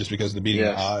 just because of the beating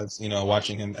the odds.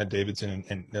 Watching him at Davidson,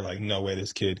 and they're like, no way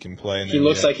this kid can play. And he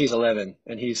looks like he's 11,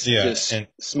 and he's just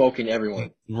smoking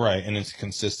everyone. Right, and it's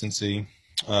consistency.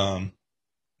 And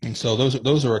so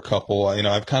those are a couple.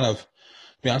 I've kind of, to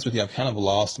be honest with you, I've kind of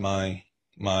lost my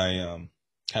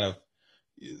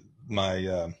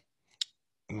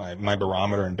my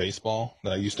barometer in baseball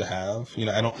that I used to have. You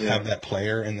know, I don't have that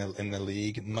player in the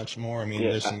league much more. I mean,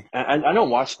 there's some. I don't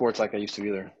watch sports like I used to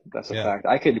either. That's a fact.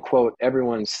 I could quote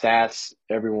everyone's stats,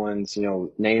 everyone's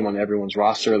name on everyone's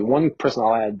roster. The one person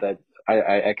I had that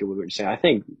I echo what you're saying. I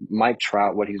think Mike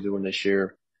Trout, what he's doing this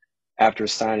year, after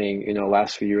signing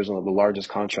last few years one of the largest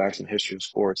contracts in the history of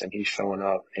sports, and he's showing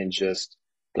up and just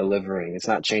delivering. It's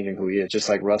not changing who he is. Just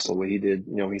like Russell, what he did.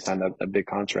 He signed a big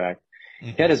contract.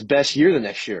 Mm-hmm. He had his best year the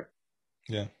next year.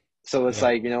 Yeah. So it's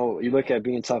like, you look at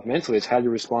being tough mentally, it's how you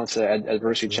respond to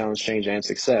adversity, challenge, change, and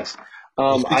success.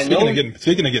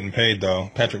 Speaking of getting paid, though,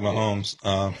 Patrick Mahomes,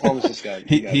 I'm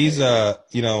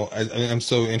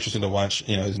so interested to watch,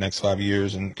 his next 5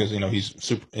 years, and because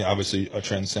he's obviously a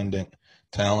transcendent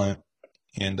talent,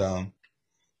 and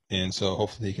so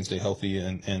hopefully he can stay healthy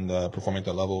and perform at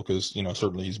that level, because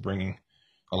certainly he's bringing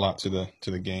a lot to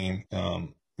the game. The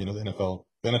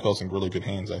NFL's in really good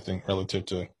hands, I think, relative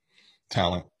to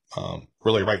talent.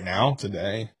 Really right now,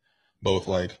 today, both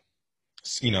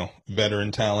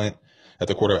veteran talent at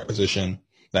the quarterback position,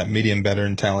 that medium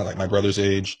veteran talent, like my brother's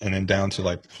age, and then down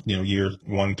to year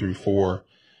 1 through 4.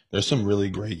 There's some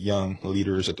really great young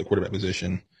leaders at the quarterback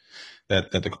position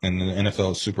and the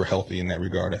NFL is super healthy in that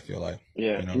regard, I feel like.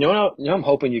 Yeah. I'm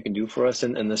hoping you can do for us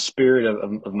in the spirit of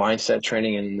mindset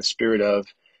training, and in the spirit of,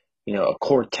 a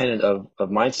core tenet of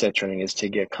mindset training is to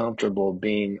get comfortable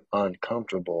being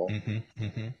uncomfortable. Mm-hmm,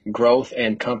 mm-hmm. Growth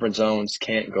and comfort zones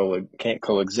can't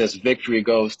coexist. Victory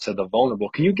goes to the vulnerable.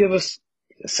 Can you give us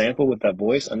a sample with that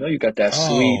voice? I know you got that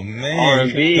sweet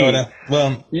R&B.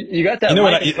 Well, you got that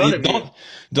mic in front of you.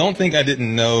 Don't think I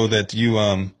didn't know that you.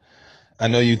 I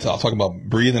know you talk about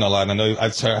breathing a lot, and I know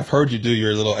I've heard you do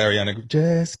your little Ariana.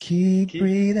 Just keep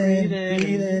breathing.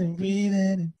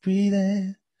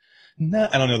 No,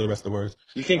 I don't know the rest of the words.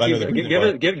 You can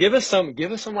give us some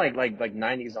like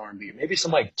 90s R&B, maybe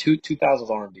some like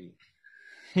 2000s R&B.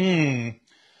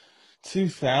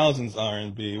 2000s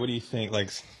R&B. What do you think?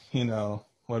 What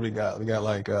do we got? We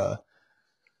got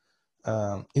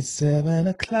it's 7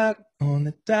 o'clock on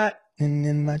the dot, and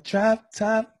in my drop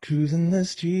top cruising the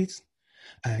streets,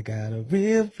 I got a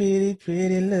real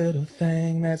pretty little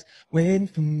thing that's waiting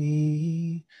for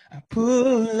me. I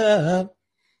pull up,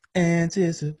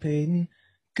 anticipating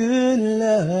good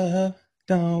love.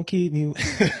 Don't keep me.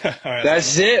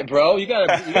 That's it, bro. You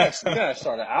gotta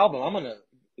start an album. I'm gonna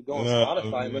go on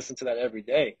Spotify and listen to that every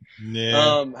day.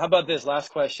 Yeah. How about this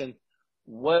last question?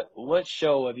 What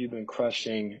show have you been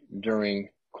crushing during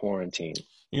quarantine?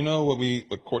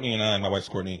 What Courtney and I, my wife's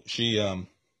Courtney,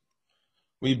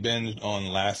 we binged on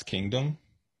Last Kingdom.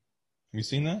 Have you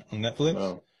seen that on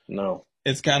Netflix? No.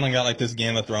 It's kind of got this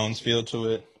Game of Thrones feel to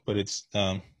it, but it's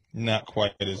not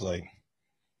quite as I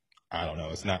don't know.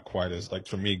 It's not quite as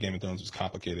for me. Game of Thrones was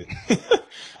complicated. It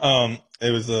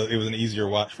was an easier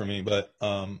watch for me, but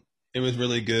it was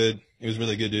really good. It was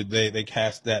really good, dude. They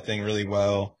cast that thing really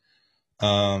well,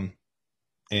 and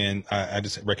I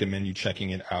just recommend you checking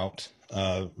it out.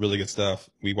 Really good stuff.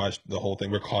 We watched the whole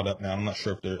thing. We're caught up now. I'm not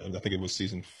sure if I think it was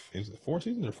is it 4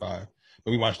 seasons or 5?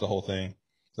 But we watched the whole thing.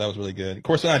 So that was really good. Of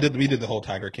course, we did the whole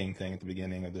Tiger King thing at the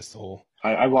beginning of this whole.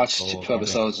 I watched 2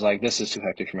 episodes. This is too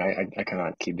hectic for me. I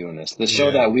cannot keep doing this. The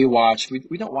show that we watch,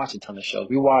 we don't watch a ton of shows.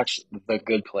 We watched The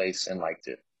Good Place and liked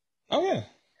it. Oh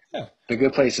yeah. The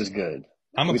Good Place is good.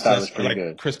 I'm obsessed. Thought it was pretty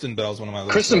good. Kristen Bell's one of my.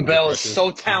 Kristen Bell is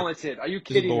so talented. Are you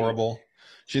kidding? She's adorable.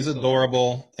 She's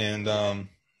adorable, and and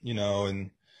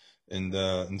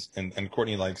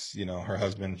Courtney likes her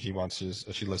husband. She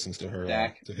listens to her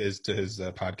to his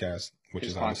podcast, which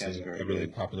is obviously really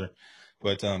popular.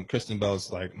 But Kristen Bell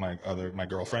is my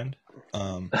girlfriend,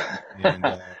 and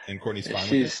Courtney's fine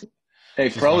with it. Hey,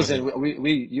 Frozen.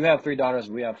 You have 3 daughters.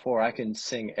 We have 4. I can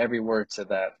sing every word to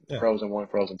that. Yeah. Frozen 1,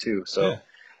 Frozen 2. So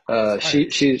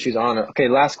she's on it. Okay,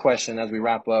 last question as we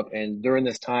wrap up. And during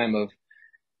this time of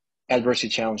adversity,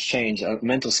 challenge, change, a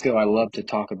mental skill I love to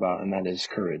talk about, and that is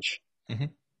courage. Mm-hmm.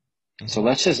 Mm-hmm. So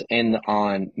let's just end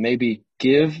on maybe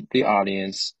give the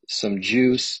audience some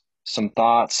juice, some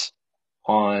thoughts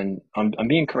on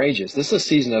being courageous. This is a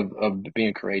season of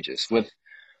being courageous with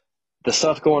the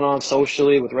stuff going on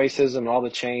socially, with racism and all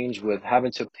the change, with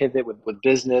having to pivot with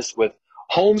business, with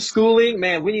homeschooling.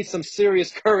 Man, we need some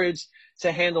serious courage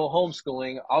to handle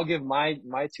homeschooling. I'll give my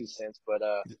 2 cents, but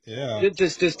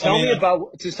just tell me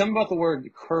about the word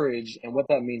courage and what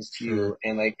that means to you,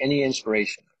 and any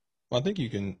inspiration. Well, I think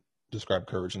you can describe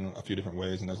courage in a few different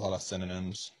ways, and there's a lot of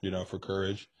synonyms, for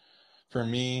courage. For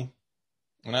me,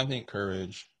 when I think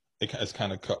courage, it's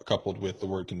kind of coupled with the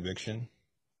word conviction.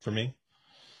 For me,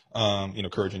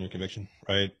 courage and your conviction,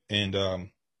 right? And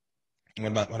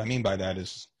what I mean by that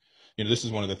is, this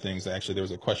is one of the things that actually there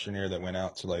was a questionnaire that went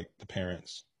out to like the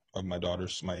parents of my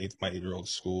daughter's, my 8-year-old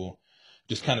school,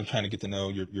 just kind of trying to get to know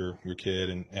your kid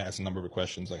and ask a number of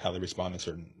questions, like how they respond in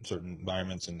certain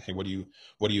environments, and hey, what do you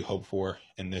hope for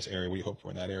in this area? What do you hope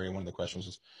for in that area? One of the questions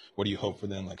was, what do you hope for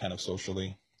them, like kind of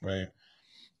socially, right?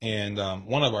 And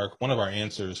one of our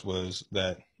answers was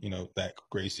that that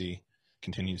Gracie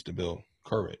continues to build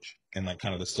courage, and like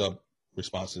kind of the sub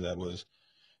response to that was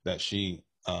that she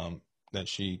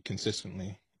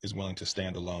consistently is willing to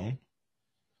stand alone,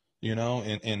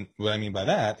 and what I mean by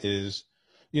that is,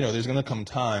 there's going to come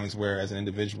times where as an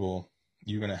individual,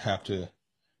 you're going to have to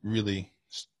really,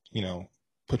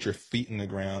 put your feet in the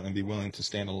ground and be willing to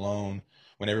stand alone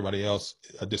when everybody else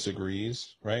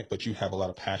disagrees, right? But you have a lot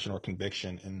of passion or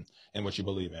conviction in what you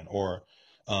believe in, or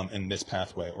in this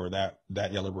pathway, or that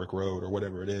yellow brick road, or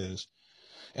whatever it is.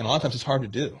 And a lot of times it's hard to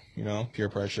do, peer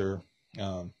pressure,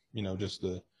 just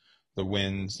the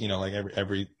winds, like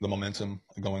the momentum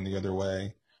going the other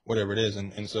way, whatever it is.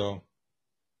 And so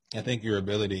I think your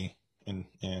ability and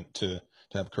to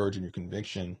have courage in your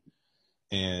conviction,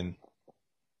 and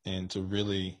to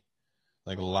really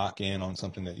like lock in on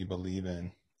something that you believe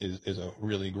in is a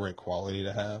really great quality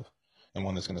to have, and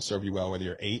one that's going to serve you well, whether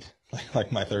you're 8,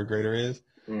 like my 3rd grader is,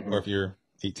 or if you're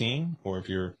 18, or if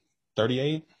you're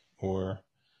 38, or,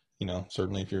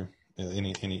 certainly if you're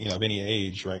any of any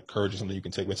age, right? Courage is something you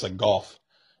can take. It's like golf,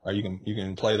 right? You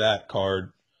can play that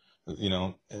card,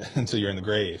 until you're in the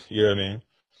grave, you know what I mean?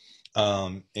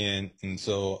 And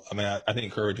so, I mean, I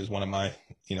think courage is one of my,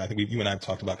 I think you and I have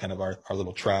talked about kind of our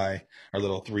little our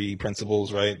little 3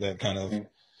 principles, right? That kind of,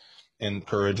 and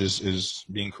courage is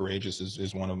being courageous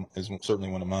is certainly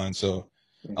one of mine. So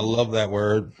I love that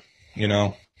word,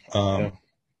 What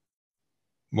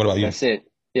about you? That's it.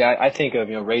 Yeah, I think of,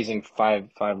 raising five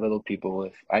little people.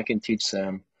 If I can teach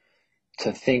them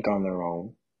to think on their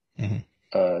own,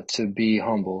 to be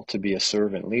humble, to be a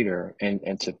servant leader,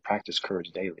 and to practice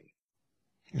courage daily.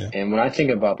 Yeah. And when I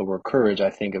think about the word courage, I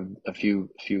think of a few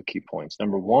key points.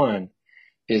 Number 1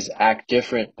 is act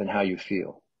different than how you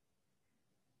feel.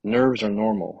 Nerves are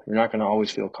normal. You're not going to always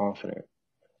feel confident.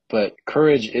 But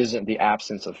courage isn't the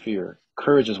absence of fear.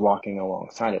 Courage is walking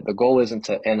alongside it. The goal isn't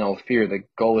to NO fear. The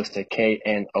goal is to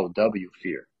KNOW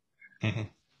fear.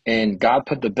 And God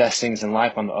put the best things in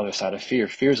life on the other side of fear.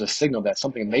 Fear is a signal that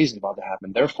something amazing is about to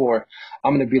happen. Therefore,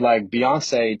 I'm going to be like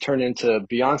Beyonce, turn into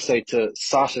Beyonce to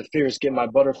Sasha Fierce, get my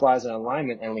butterflies in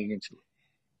alignment and lean into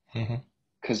it.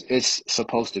 Because it's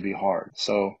supposed to be hard.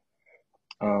 So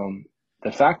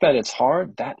the fact that it's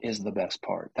hard, that is the best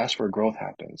part. That's where growth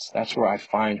happens. That's where I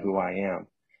find who I am.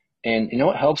 And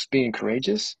what helps being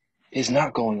courageous is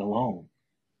not going alone,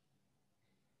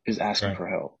 is asking for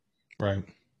help. Right.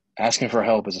 Asking for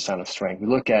help is a sign of strength. We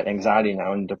look at anxiety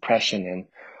now and depression and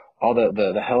all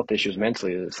the health issues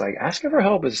mentally. It's like asking for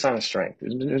help is a sign of strength.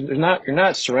 You're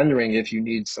not surrendering if you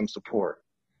need some support.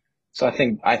 So I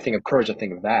think of courage, I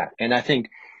think of that. And I think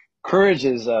courage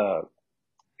is,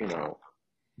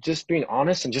 just being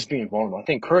honest and just being vulnerable. I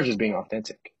think courage is being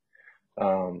authentic.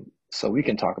 So we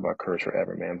can talk about courage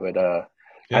forever, man. But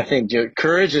I think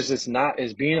courage is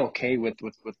being okay with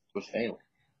failing.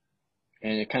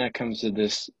 And it kind of comes to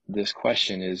this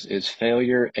question: is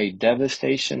failure a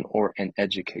devastation or an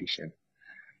education?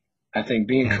 I think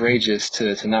being courageous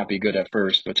to not be good at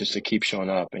first, but just to keep showing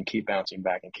up and keep bouncing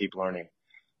back and keep learning.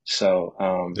 So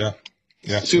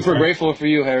super grateful for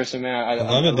you, Harrison, man. I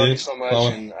love you so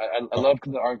much, and I love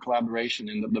our collaboration,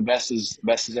 and the best is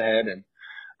ahead.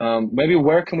 And maybe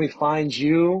where can we find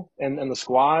you and the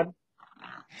squad?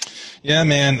 Yeah,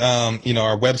 man.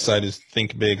 Our website is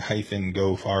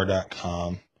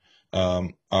thinkbig-gofar.com.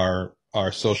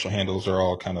 Our social handles are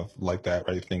all kind of like that,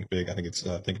 right? Think Big. I think it's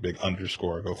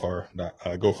thinkbig_gofar.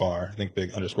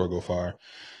 Thinkbig_gofar.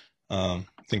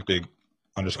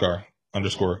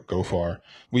 Thinkbig_gofar.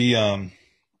 We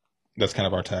that's kind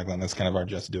of our tagline. That's kind of our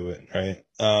just do it, right?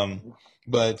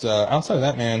 But outside of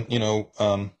that, man,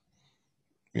 I'm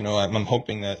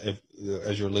hoping that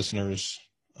as your listeners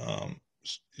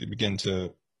you begin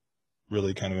to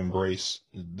really kind of embrace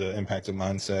the impact of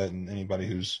mindset, and anybody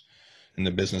who's in the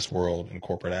business world and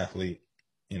corporate athlete,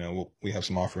 we have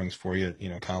some offerings for you.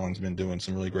 Colin's been doing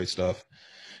some really great stuff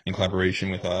in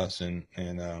collaboration with us, and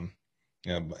from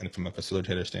a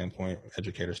facilitator standpoint,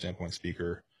 educator standpoint,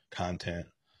 speaker, content,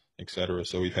 etc.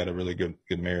 So we've had a really good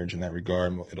marriage in that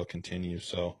regard, and it'll continue.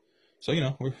 So we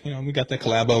got that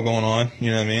collabo going on,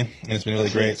 you know what I mean? And it's been really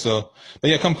great. So,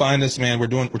 but yeah, come find us, man. We're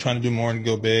trying to do more and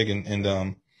go big, and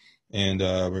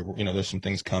there's some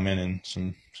things coming, and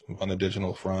some on the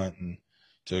digital front, and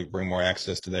to bring more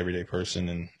access to the everyday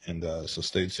person, and so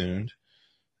stay tuned.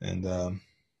 And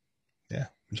Yeah.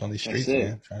 I'm just on these streets,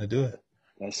 man, trying to do it.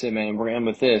 That's it, man. We're going to end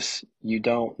with this. You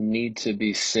don't need to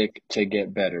be sick to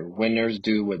get better. Winners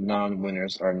do what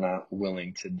non-winners are not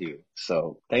willing to do.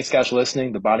 So thanks, guys, for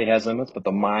listening. The body has limits, but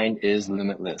the mind is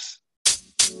limitless.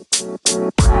 You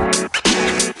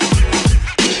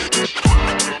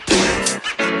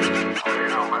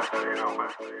know,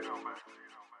 man.